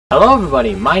Hello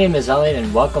everybody, my name is Elliott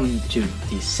and welcome to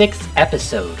the 6th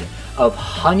episode of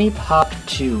HuniePop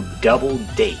 2 Double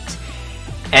Date.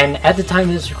 And at the time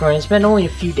of this recording, it's been only a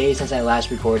few days since I last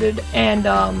recorded, and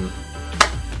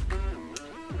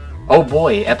oh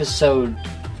boy,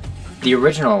 the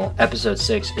original episode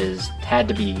 6 had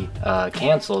to be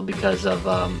cancelled because of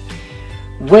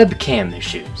webcam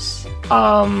issues.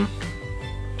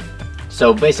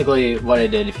 So basically what I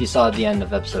did, if you saw at the end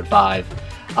of episode 5,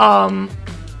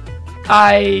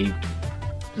 I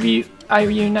made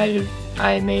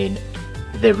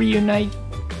the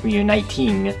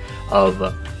reuniting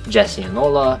of Jesse and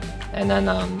Lola, and then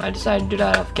I decided to do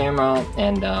that off camera,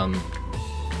 and I'm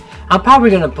probably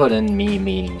gonna put in me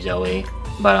meeting Zoe,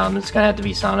 but it's gonna have to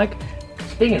be Sonic.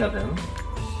 Speaking of him,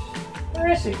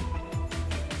 where is he?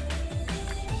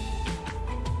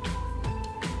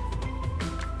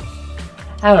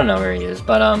 I don't know where he is,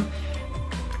 but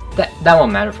that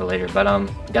won't matter for later, but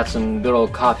got some good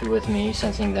old coffee with me,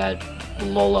 sensing that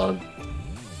Lola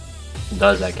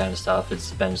does that kind of stuff.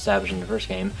 It's been established in the first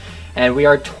game. And we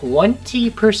are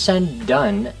 20%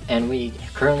 done, and we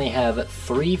currently have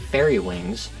 3 fairy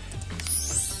wings.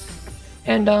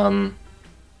 And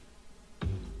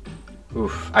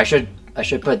oof, I should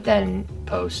put that in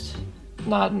post.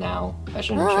 Not now. I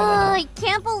shouldn't try that now. I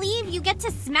can't believe you get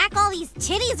to smack all these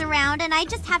titties around and I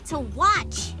just have to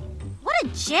watch. What a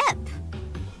jip!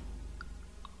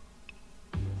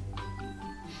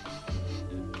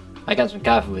 I got some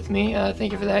coffee with me.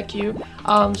 Thank you for that, Q.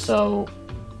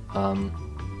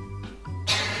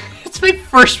 It's my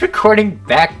first recording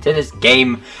back to this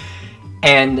game,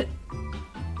 and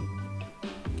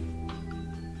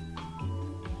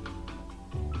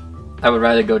I would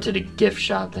rather go to the gift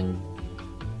shop than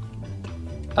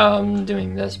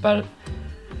doing this, but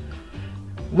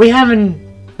we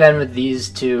haven't been with these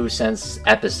two since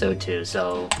episode 2,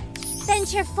 so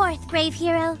venture forth, brave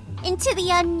hero, into the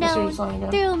unknown,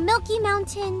 through milky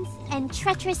mountains and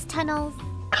treacherous tunnels.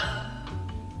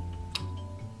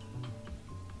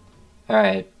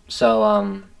 Alright,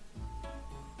 so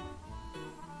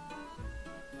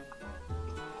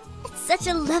it's such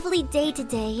a lovely day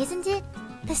today, isn't it?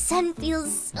 The sun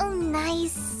feels so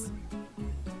nice.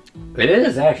 It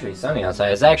is actually sunny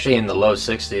outside. It's actually in the low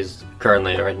 60s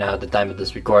currently right now at the time of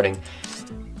this recording.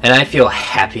 And I feel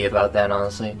happy about that,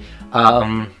 honestly.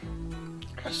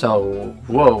 So,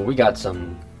 whoa, we got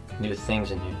some new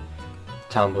things in here.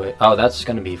 Tomboy. Oh, that's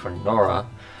gonna be for Nora.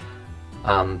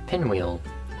 Pinwheel.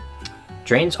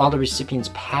 Drains all the recipient's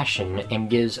passion and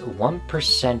gives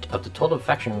 1% of the total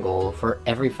affection goal for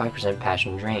every 5%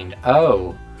 passion drained.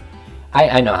 Oh,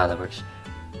 I know how that works.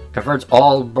 Converts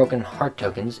all broken heart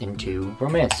tokens into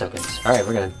romance tokens. Alright,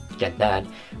 we're gonna get that.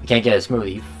 We can't get a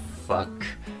smoothie. Fuck.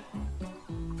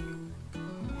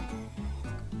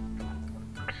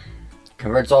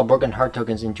 Converts all broken heart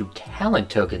tokens into talent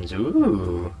tokens.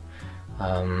 Ooh.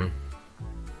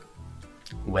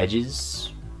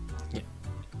 Wedges. Yeah.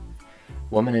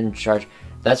 Woman in charge.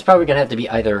 That's probably gonna have to be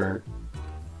either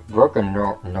Brooke or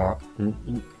not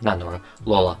Nora.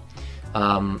 Lola.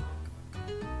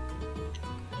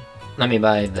 Let me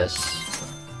buy this.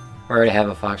 I already have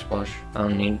a fox plush. I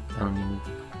don't need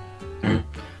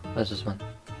what's this one?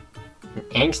 An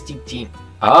angsty teen.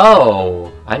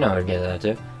 Oh, I know how to get that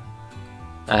too.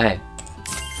 Hey,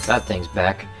 that thing's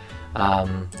back.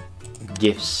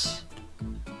 Gifts.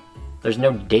 There's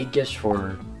no date gifts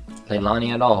for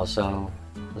Leilani at all, so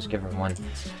let's give her one.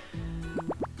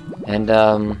 And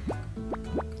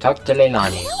talk to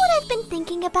Leilani. You know what I've been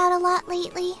thinking about a lot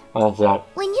lately? What's that?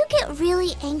 When you get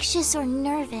really anxious or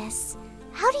nervous,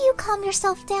 how do you calm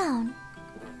yourself down?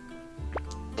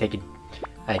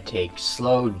 I take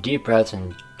slow, deep breaths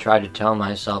and try to tell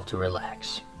myself to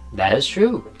relax. That is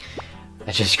true.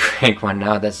 I just crank one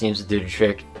now. That seems to do the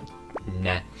trick.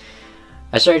 Nah.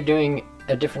 I started doing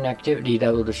a different activity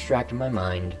that will distract my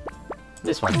mind.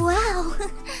 This one. Wow.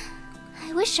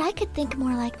 I wish I could think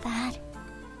more like that.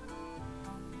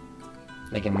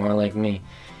 Make it more like me.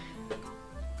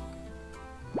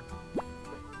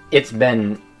 It's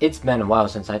been a while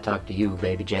since I talked to you,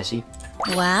 baby Jessie.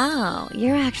 Wow,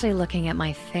 you're actually looking at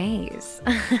my face.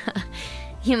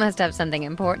 You must have something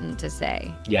important to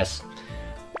say. Yes.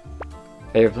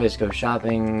 Favorite place to go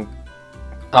shopping.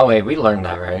 Oh wait, we learned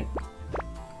that, right?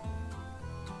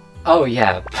 Oh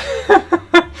yeah.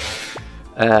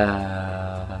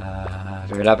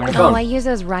 Figure it out on your phone. Oh, I use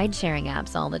those ride-sharing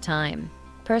apps all the time.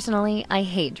 Personally, I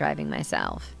hate driving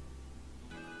myself.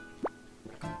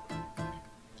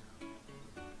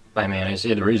 I mean, I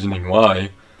see the reasoning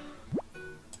why.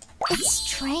 It's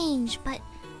strange, but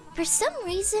for some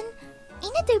reason,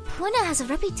 Inadupuna has a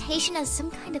reputation as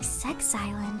some kind of sex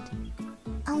island.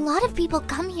 A lot of people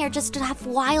come here just to have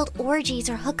wild orgies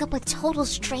or hook up with total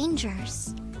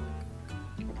strangers.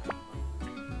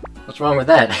 What's wrong with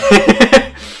that?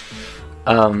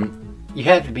 You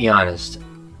have to be honest.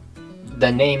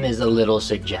 The name is a little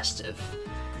suggestive.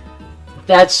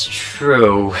 That's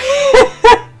true.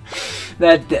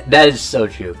 That is so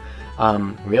true.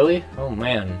 Really? Oh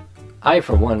man. I,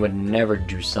 for one, would never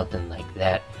do something like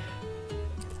that.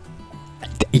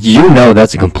 You know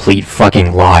that's a complete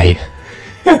fucking lie.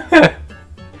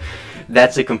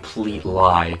 That's a complete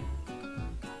lie.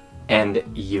 And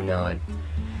you know it.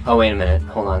 Oh, wait a minute.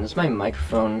 Hold on. Is my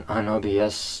microphone on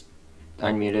OBS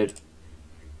unmuted?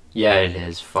 Yeah, it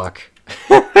is. Fuck.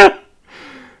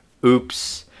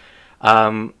 Oops.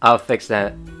 I'll fix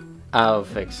that. I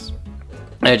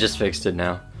just fixed it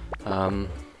now.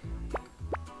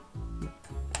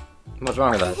 What's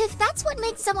wrong with that? If that's what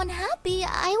makes someone happy,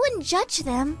 I wouldn't judge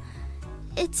them.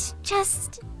 It's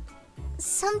just...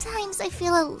 sometimes I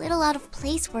feel a little out of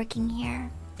place working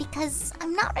here. Because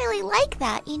I'm not really like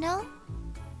that, you know?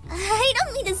 I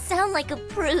don't mean to sound like a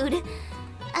prude.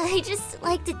 I just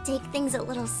like to take things a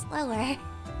little slower.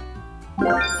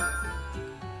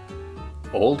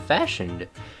 Old-fashioned.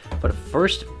 For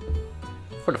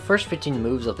the first 15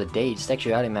 moves of the date,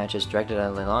 sexuality matches directed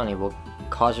at Leilani will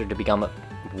cause her to become a...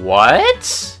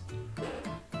 What?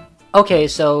 Okay,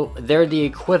 so they're the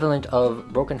equivalent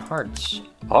of broken hearts.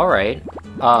 Alright.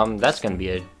 That's gonna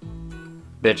be a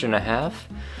bitch and a half.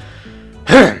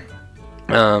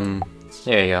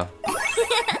 There you go.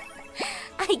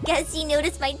 I guess you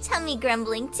noticed my tummy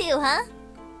grumbling too, huh?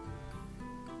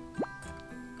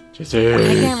 I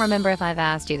can't remember if I've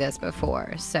asked you this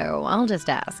before, so I'll just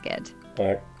ask it.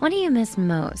 What do you miss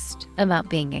most about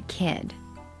being a kid?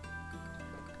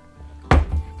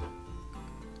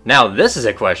 Now this is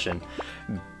a question.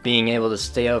 Being able to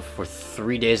stay up for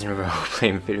 3 days in a row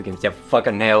playing video games. Yeah,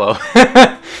 fucking Halo.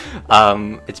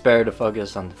 It's better to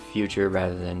focus on the future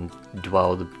rather than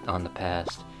dwell on the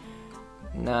past.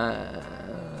 Nah,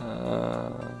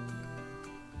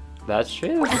 that's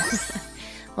true.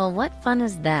 Well, what fun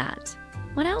is that?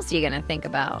 What else are you gonna think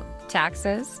about?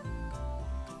 Taxes?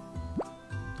 I'm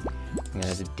gonna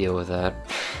have to deal with that.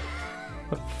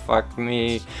 Fuck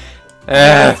me.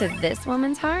 The key to this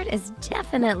woman's heart is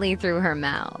definitely through her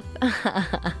mouth.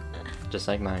 Just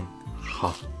like mine.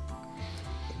 Huh.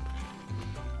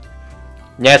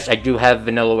 Yes, I do have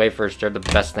vanilla wafers. They're the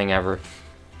best thing ever.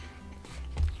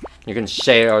 You can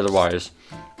say otherwise.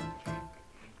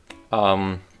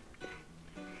 Oh,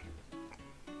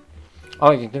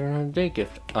 you can give her a day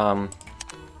gift. You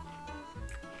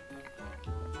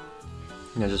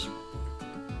know, just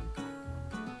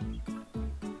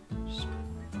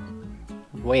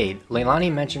wait,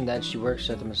 Leilani mentioned that she works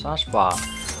at the massage spa.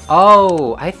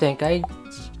 Oh, I think I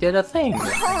did a thing.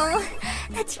 Oh,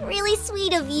 that's really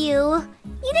sweet of you.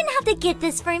 You didn't have to get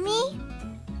this for me.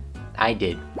 I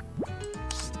did.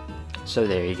 So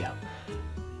there you go.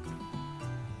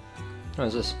 What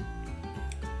is this?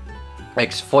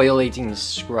 Exfoliating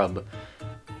scrub.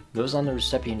 Those on the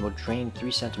recipient will drain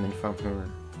 3 centimeters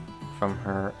from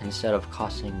her instead of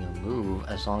costing a move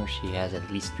as long as she has at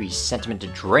least 3 centimeters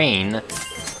to drain.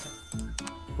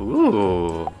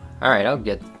 Ooh. Alright,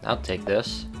 I'll take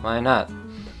this. Why not?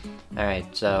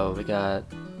 Alright, so we got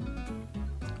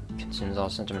consumes all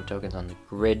sentiment tokens on the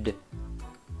grid.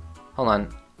 Hold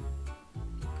on.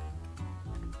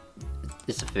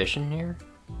 Is a fish in here?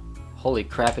 Holy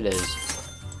crap, it is.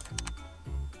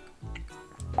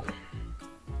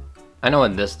 I know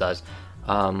what this does.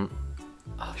 Oh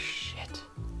shit.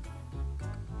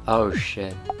 Oh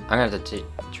shit. I'm gonna have to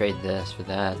trade this for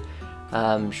that.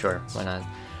 Sure, why not?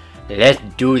 Let's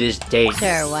do this date.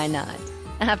 Sure, why not?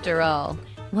 After all,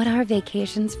 what are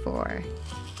vacations for?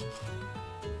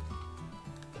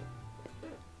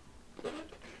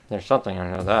 There's something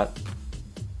under that.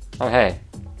 Oh hey.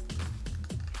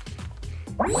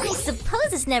 I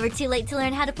suppose it's never too late to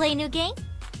learn how to play a new game.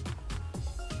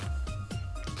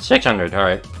 600,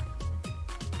 alright.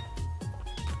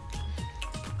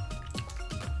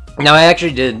 Now, I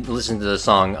actually did listen to the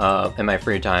song in my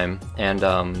free time, and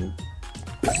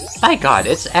by God,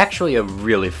 it's actually a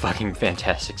really fucking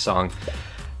fantastic song.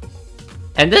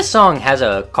 And this song has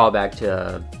a callback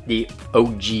to the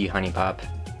OG HuniePop.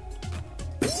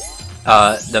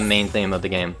 The main theme of the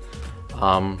game.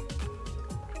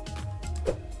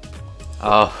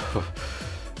 Oh,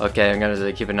 okay, I'm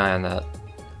gonna keep an eye on that.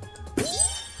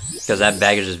 Because that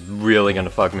baggage is really gonna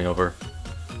fuck me over.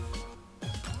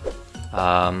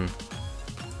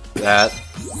 That.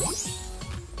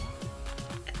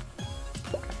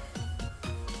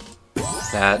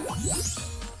 That.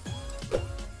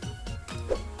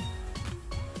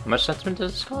 How much sentiment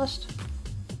does this cost?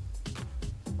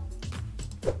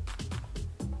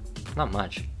 Not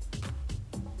much.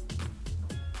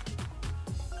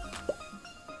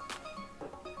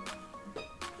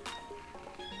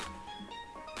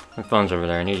 My phone's over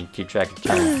there. I need to keep track of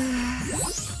time.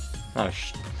 Oh,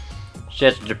 she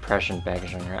has depression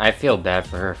baggage on her. I feel bad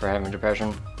for her for having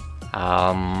depression.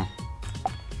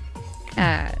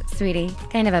 Sweetie,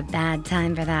 kind of a bad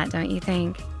time for that, don't you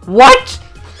think? What?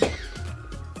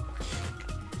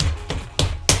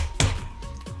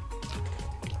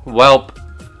 Welp.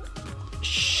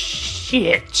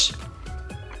 Shit.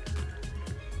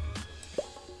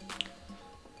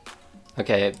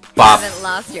 Okay, Bob. You haven't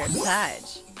lost your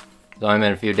touch. It's only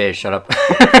been a few days, shut up.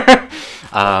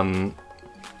 Oh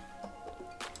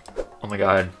my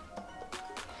god.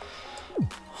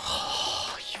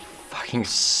 Oh, you fucking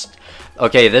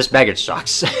okay, this baggage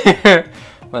sucks.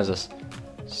 What is this?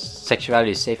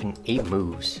 Sexuality is safe in 8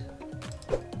 moves.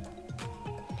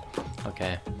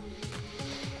 Okay.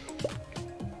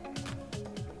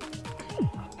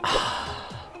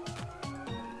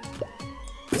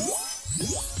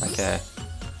 Okay.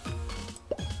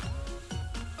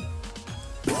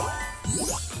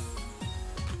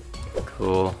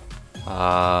 Cool.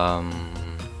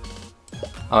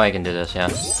 Oh, I can do this, yeah.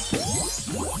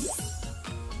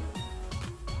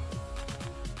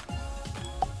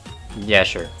 Yeah,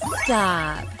 sure.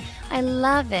 Stop. I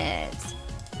love it.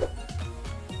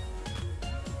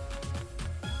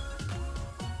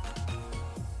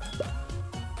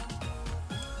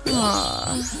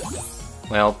 Aww.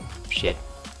 Well, shit.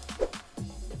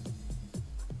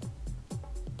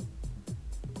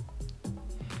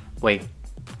 Wait.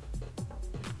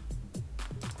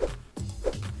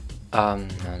 No,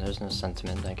 there's no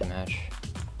sentiment I can match.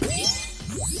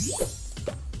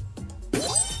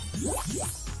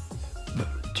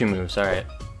 Two moves, alright.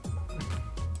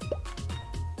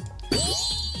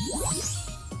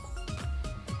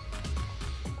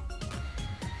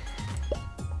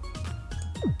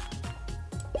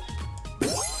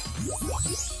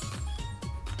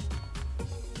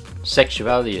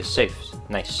 Sexuality is safe.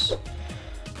 Nice.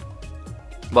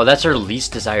 Well, that's her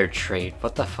least desired trait.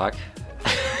 What the fuck?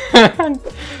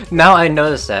 Now I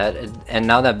notice that, and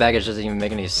now that baggage doesn't even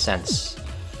make any sense.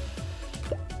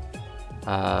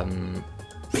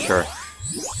 Sure.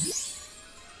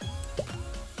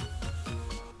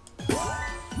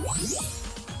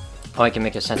 Oh, I can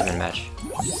make a sentiment match.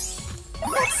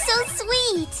 That's so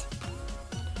sweet.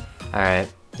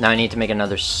 Alright, now I need to make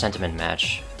another sentiment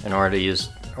match in order to use,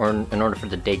 or in order for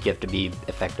the date gift to be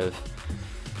effective.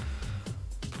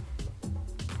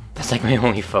 That's like my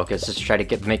only focus, is to try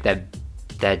to make that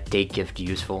date gift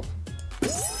useful.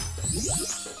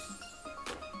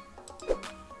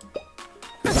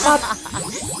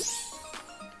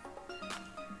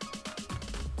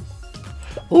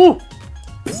 Ooh!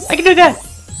 I can do that!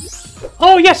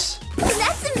 Oh, yes!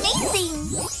 That's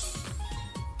amazing.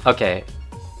 Okay,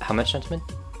 how much sentiment?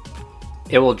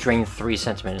 It will drain 3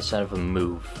 sentiment instead of a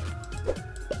move.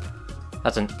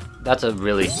 That's a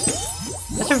really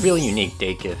unique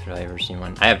date gift if I've ever seen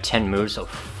one. I have 10 moves, so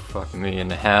fuck me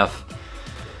and a half.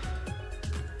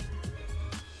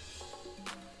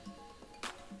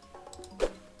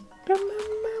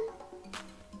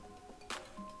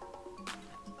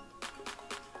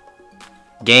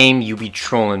 Game, you be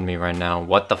trolling me right now.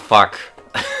 What the fuck?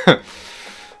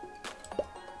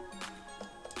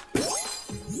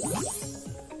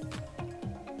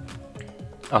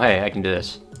 Oh hey, I can do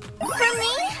this. For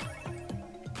me?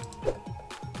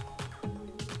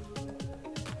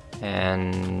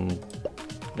 And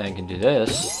I can do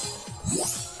this.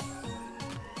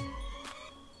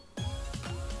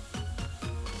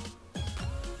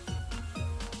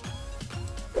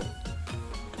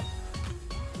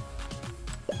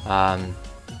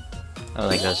 I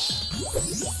like this.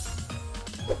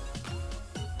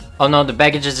 Oh no, the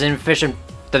baggage is inefficient.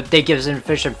 The date gives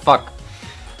inefficient. Fuck.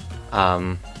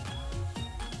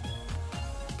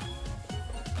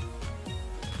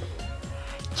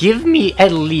 Give me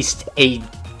at least a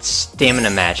stamina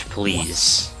match,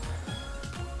 please.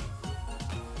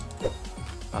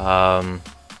 I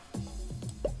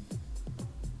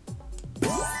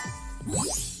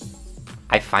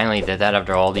finally did that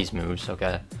after all these moves,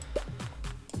 okay.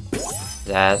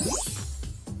 That...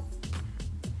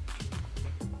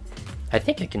 I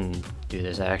think I can do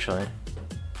this, actually.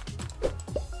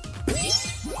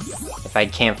 If I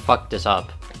can't fuck this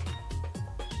up.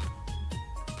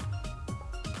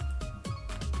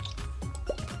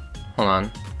 Hold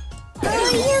on.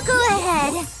 Oh, you go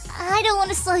ahead. I don't want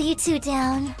to slow you two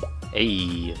down.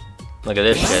 Hey, look at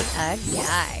this shit. A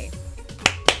guy.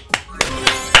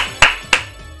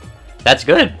 That's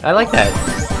good. I like that.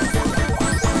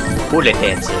 Bullet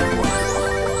dancing.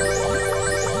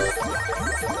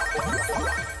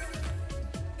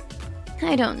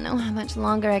 I don't know how much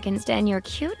longer I can stand your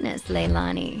cuteness,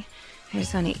 Leilani. I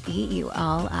just want to eat you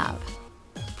all up.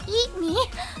 Eat me?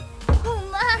 Oh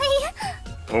my!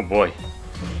 Oh boy.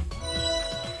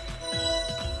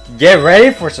 Get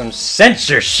ready for some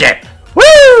censorship!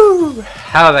 Woo!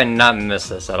 How have I not missed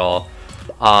this at all?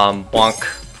 Bonk.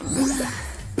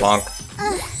 Bonk.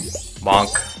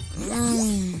 Bonk.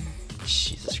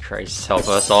 Jesus Christ, help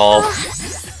us all.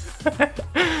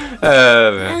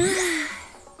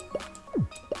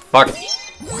 Fuck.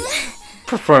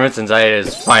 Performance anxiety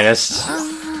is finest.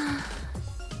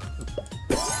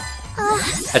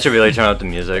 I should really turn up the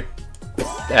music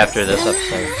after this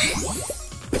episode.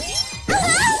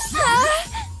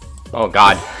 Oh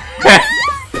god.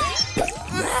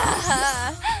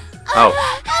 Oh.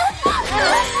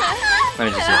 Let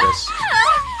me just do this.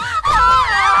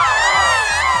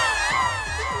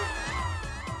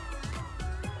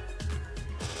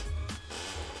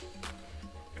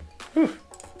 Whew.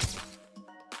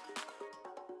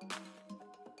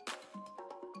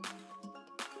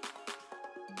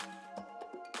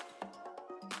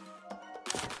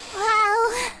 Wow,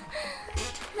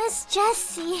 Miss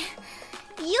Jessie,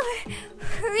 you're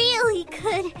really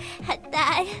good at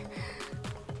that.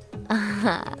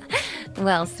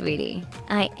 Well, sweetie,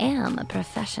 I am a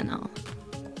professional.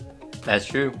 That's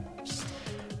true.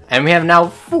 And we have now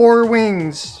 4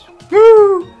 wings!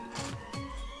 Woo!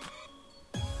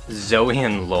 Zoe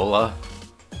and Lola.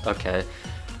 Okay.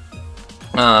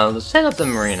 Let's hit up the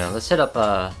marina. Let's hit up,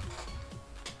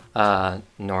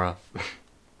 Nora.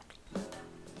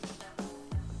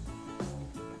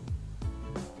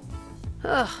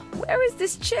 Ugh, where is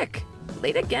this chick?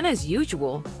 Late again as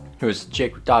usual. Who's the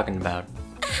chick we're talking about?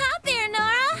 Hi there,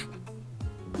 Nora.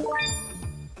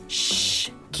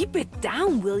 Shh, keep it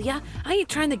down, will ya? I ain't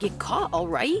trying to get caught,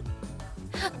 alright?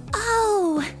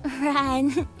 Oh,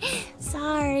 Ren.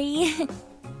 Sorry.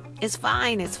 It's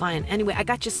fine, it's fine. Anyway, I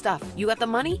got your stuff. You got the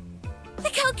money?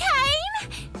 The cocaine?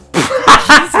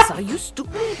 Jesus, are you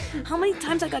stupid? How many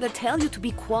times I gotta tell you to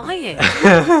be quiet?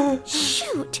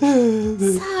 Shoot.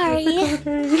 Sorry.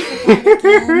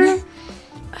 Again.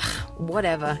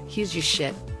 Whatever, here's your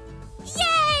shit.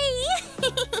 Yay!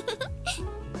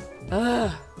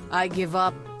 Ugh, I give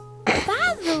up.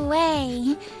 By the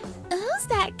way, who's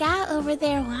that guy over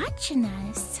there watching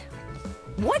us?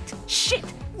 What? Shit,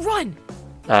 run!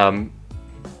 Nora,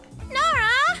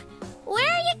 where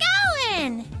are you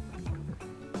going?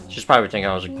 She's probably thinking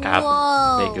I was a cop.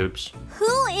 Whoa. Big oops.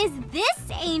 Who is this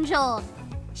angel?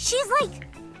 She's like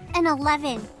an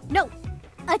 11. No,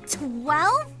 a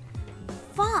 12?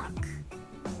 Fuck.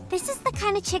 This is the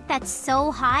kind of chick that's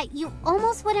so hot, you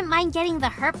almost wouldn't mind getting the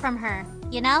herp from her,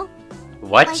 you know?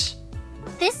 What? Like,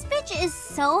 this bitch is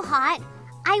so hot,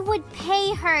 I would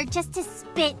pay her just to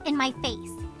spit in my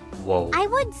face. Whoa. I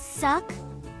would suck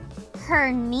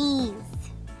her knees.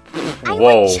 I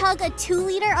Whoa. would chug a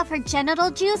 2-liter of her genital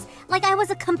juice like I was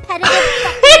a competitive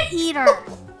fucking eater.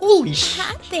 Holy shit.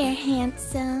 Hi there,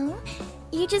 handsome.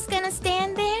 You just gonna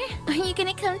stand there, or are you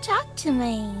gonna come talk to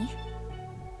me?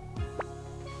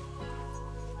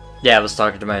 Yeah, I was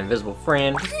talking to my invisible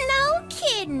friend. No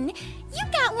kidding. You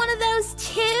got one of those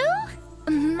too?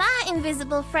 My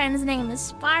invisible friend's name is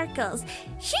Sparkles.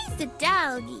 She's the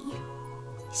doggy.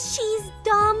 She's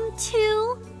dumb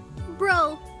too?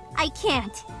 Bro, I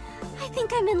can't. I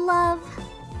think I'm in love.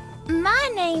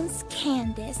 My name's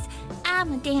Candace.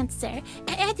 I'm a dancer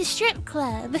at the strip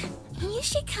club. You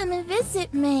should come and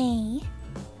visit me.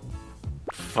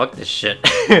 Fuck this shit.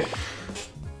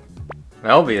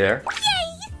 I'll be there.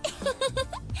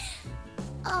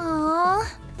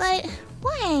 Aw, but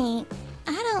wait.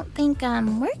 I don't think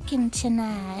I'm working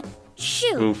tonight.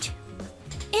 Shoot. Oof.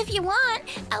 If you want,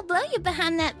 I'll blow you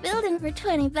behind that building for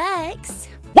 20 bucks.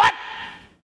 What?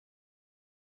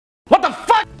 What the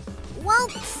fuck? Well,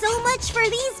 so much for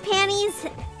these panties.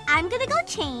 I'm gonna go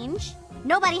change.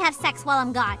 Nobody have sex while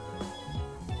I'm gone.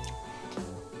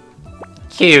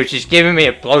 Cute, she's giving me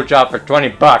a blowjob for 20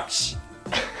 bucks.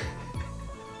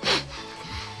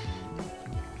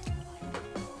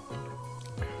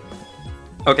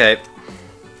 Okay.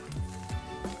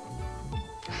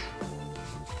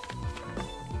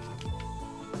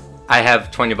 I have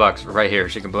 20 bucks right here.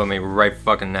 She can blow me right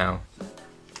fucking now.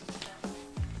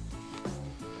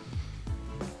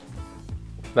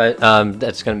 But,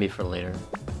 that's gonna be for later.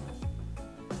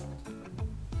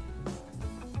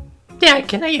 Yeah,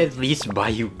 can I at least buy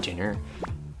you dinner?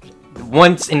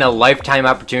 once in a lifetime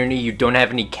opportunity, you don't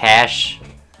have any cash.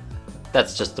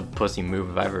 That's just a pussy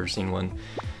move if I've ever seen one.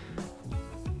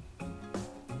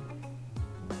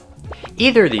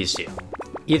 Either of these two.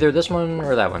 Either this one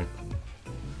or that one.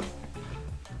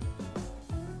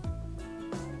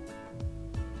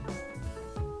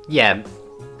 Yeah.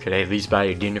 Could I at least buy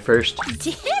you dinner first?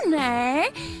 Dinner?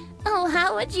 Oh,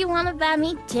 how would you want to buy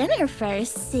me dinner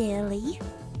first, silly?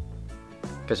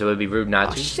 Because it would be rude not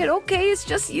Oh to. shit, okay, it's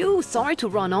just you. Sorry to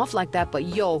run off like that, but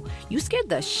yo, you scared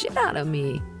the shit out of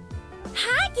me.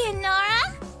 Hi again,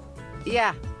 Nora.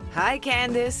 Yeah. Hi,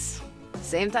 Candace.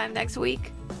 Same time next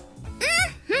week.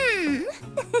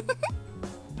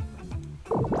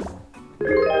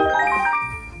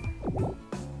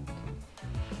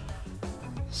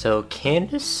 So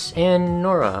Candace and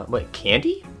Nora. Wait,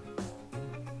 Candy?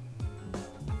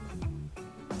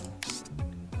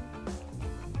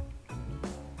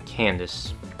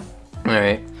 Candace.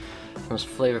 Alright. Most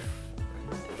flavor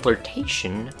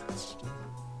flirtation.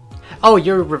 Oh,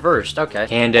 you're reversed. Okay.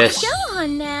 Candace. Go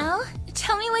on now.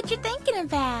 Tell me what you're thinking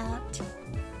about.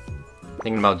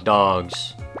 Thinking about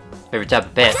dogs. Favorite type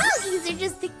of pet. Doggies are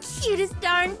just the cutest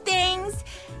darn things.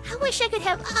 I wish I could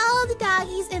have all the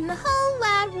doggies in the whole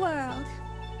wide world.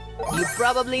 You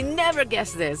probably never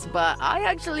guessed this, but I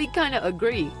actually kind of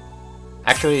agree.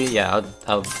 Actually, yeah,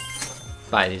 I'll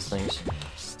buy these things.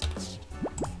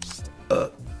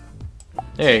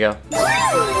 There you go.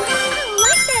 I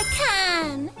like that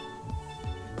kind.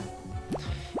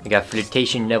 We got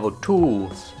flirtation level 2.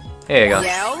 There you go.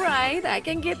 Yeah, alright, I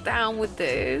can get down with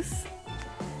this.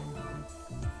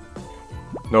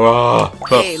 No.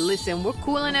 Hey, listen, we're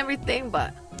cool and everything,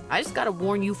 but I just gotta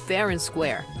warn you fair and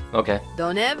square. Okay.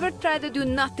 Don't ever try to do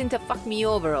nothing to fuck me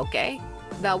over, okay?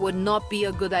 That would not be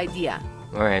a good idea.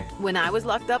 Alright. When I was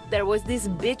locked up, there was this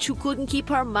bitch who couldn't keep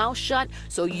her mouth shut,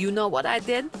 so you know what I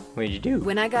did? What did you do?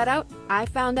 When I got out, I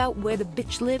found out where the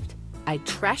bitch lived, I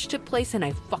trashed her place, and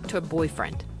I fucked her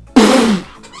boyfriend.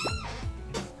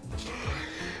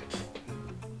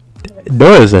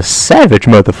 Nora's a savage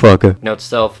motherfucker. Note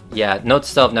self. Yeah, note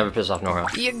self never piss off Nora.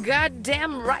 You're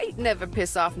goddamn right, never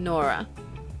piss off Nora.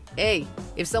 Hey,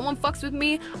 if someone fucks with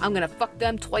me, I'm gonna fuck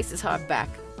them twice as hard back.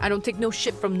 I don't take no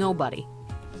shit from nobody.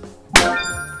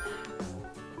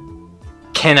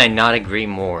 Can I not agree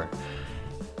more?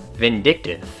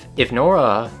 Vindictive. If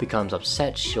Nora becomes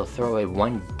upset, she'll throw away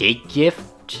one date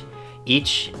gift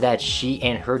each that she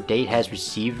and her date has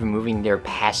received, removing their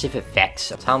passive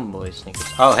effects. Tomboy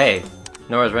sneakers. Oh, hey.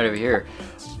 Nora's right over here.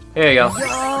 Here you go.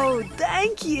 Yo,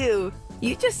 thank you!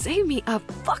 You just saved me a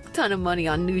fuck ton of money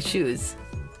on new shoes.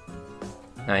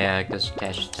 Oh yeah, because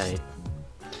cash is tight.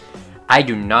 I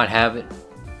do not have it.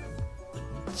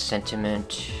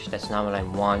 Sentiment. That's not what I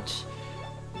want.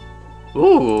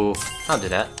 Ooh, I'll do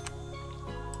that.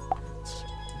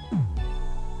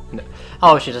 No.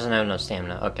 Oh, she doesn't have no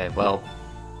stamina. Okay, well.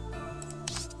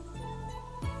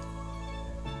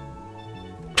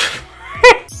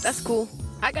 That's cool.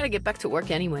 I gotta get back to work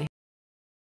anyway.